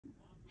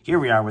Here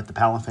we are with the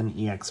Palafin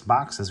EX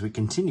box as we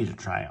continue to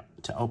try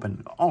to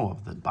open all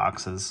of the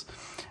boxes.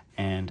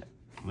 And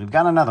we've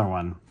got another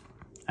one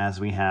as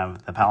we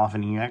have the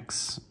Palafin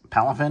EX,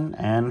 Palafin,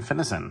 and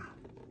Finison.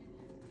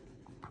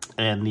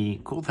 And the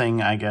cool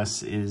thing, I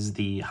guess, is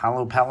the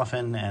Holo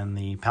Palafin and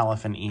the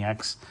Palafin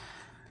EX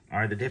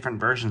are the different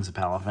versions of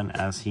Palafin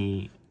as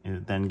he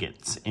then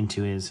gets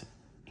into his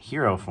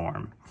hero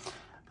form.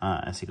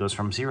 As he goes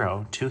from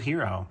 0 to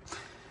hero.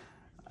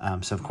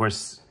 So, of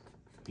course,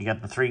 you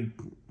got the 3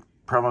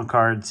 promo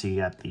cards, you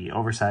got the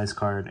oversized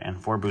card,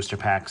 and 4 booster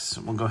packs.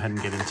 We'll go ahead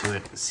and get into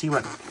it, see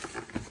what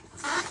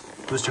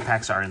booster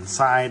packs are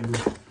inside,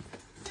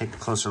 take a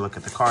closer look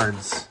at the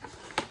cards,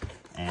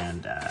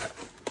 and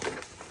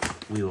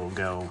we will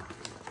go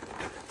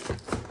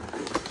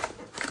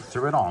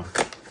through it all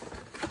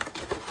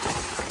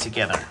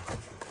together.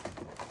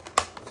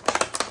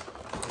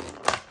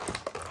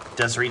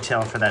 Does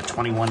retail for that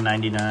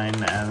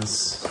 $21.99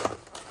 as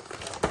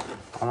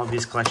all of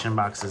these collection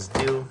boxes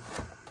do.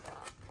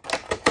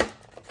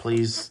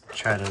 Please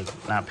try to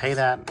not pay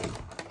that.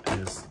 It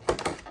is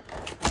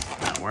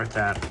not worth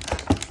that,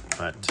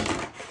 but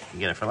you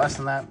get it for less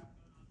than that.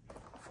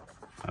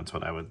 That's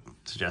what I would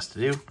suggest to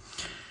do.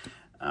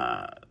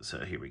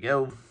 So here we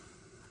go.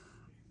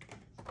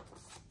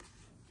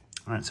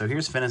 All right, so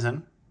here's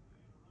Finison.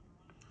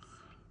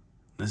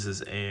 This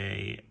is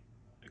a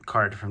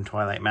card from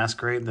Twilight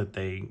Masquerade that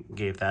they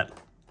gave that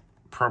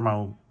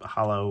promo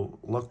holo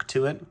look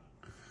to it.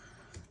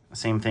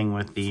 Same thing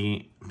with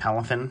the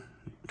Palafin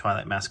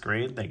Twilight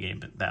Masquerade. They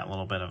gave it that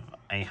little bit of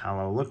a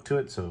holo look to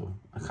it, so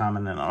a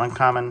common and an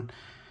uncommon.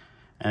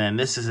 And then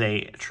this is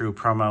a true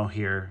promo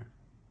here,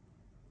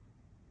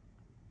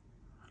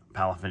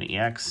 Palafin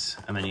EX,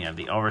 and then you have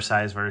the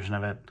oversized version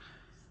of it.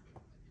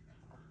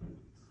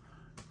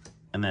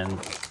 And then you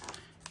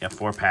have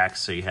 4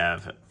 packs, so you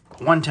have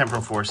 1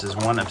 Temporal Forces,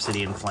 1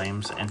 Obsidian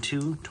Flames, and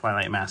 2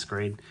 Twilight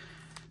Masquerade.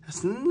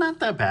 That's not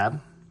that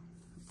bad.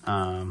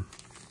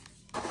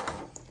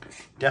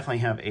 Definitely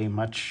have a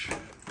much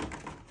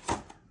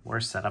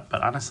worse setup,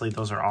 but honestly,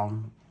 those are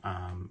all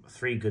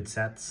 3 good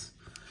sets,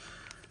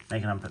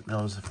 making up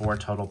those 4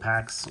 total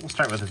packs. We'll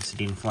start with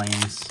Obsidian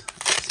Flames.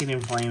 Obsidian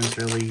Flames,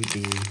 really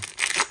the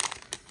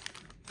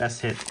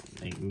best hit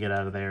that you can get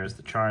out of there is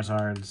the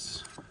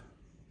Charizards.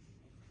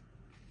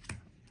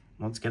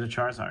 Let's get a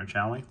Charizard,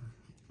 shall we?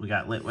 We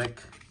got Litwick,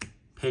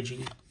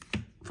 Pidgey,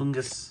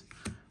 Fungus,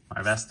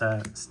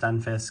 Larvesta,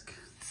 Stunfisk,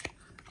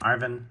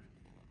 Arven,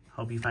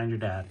 Hope You Find Your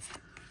Dad,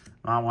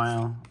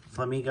 Mawile,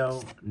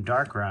 Flamigo,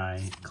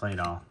 Darkrai,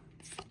 Claydol.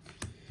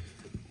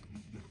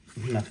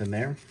 Nothing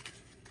there.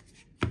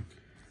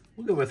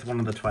 We'll go with one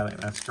of the Twilight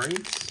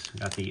Masquerades. We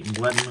got the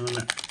Blood Moon,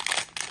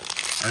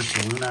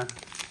 Ursaluna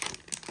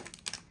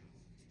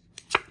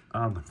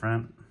on the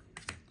front,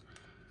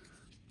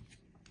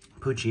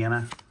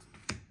 Poochyena,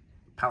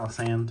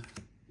 Palisand,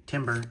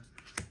 Timber,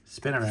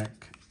 Spinarak,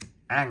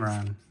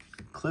 Aggron,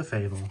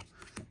 Clefable,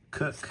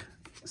 Cook,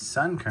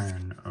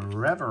 Sunkern,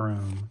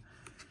 Reverum,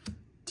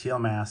 Teal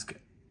Mask,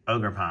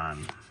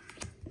 Ogerpon.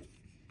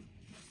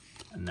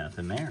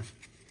 Nothing there.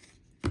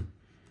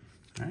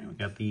 Alright, we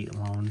got the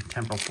lone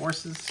Temporal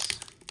Forces.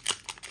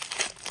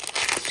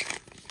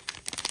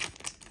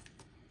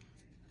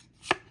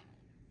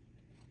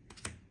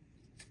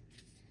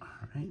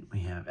 Alright,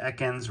 we have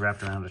Ekans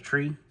wrapped around a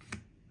tree,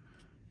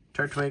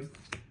 Turtwig,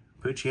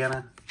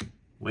 Poochyena,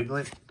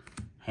 Wiglet,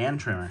 Hand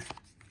Trimmer,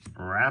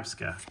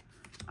 Rapska,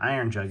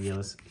 Iron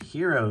Jugulus,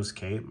 Hero's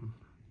Cape,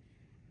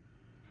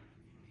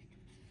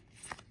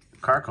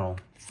 Carkol,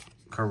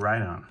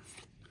 Koraidon.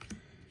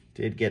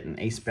 Did get an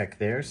A-Spec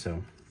there,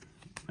 so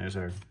there's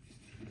our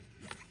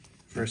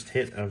first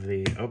hit of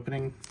the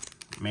opening.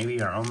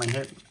 Maybe our only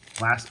hit.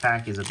 Last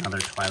pack is another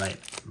Twilight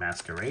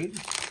Masquerade.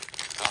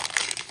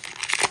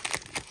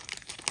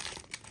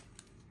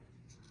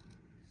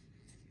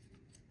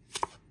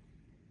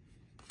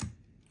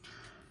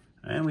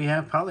 And we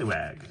have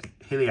Poliwag,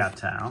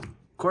 Helioptile,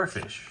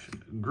 Corphish,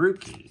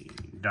 Grookey,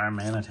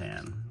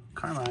 Darmanitan,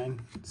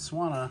 Carmine,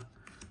 Swanna,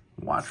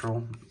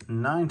 Wattrel,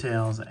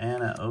 Ninetales,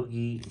 and a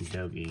Ogie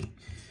Dogie.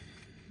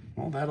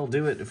 Well, that'll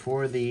do it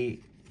for the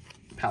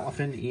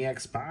Palafin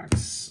EX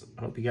box.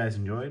 Hope you guys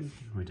enjoyed.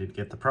 We did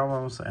get the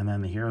promos and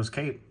then the Hero's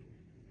Cape.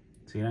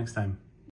 See you next time.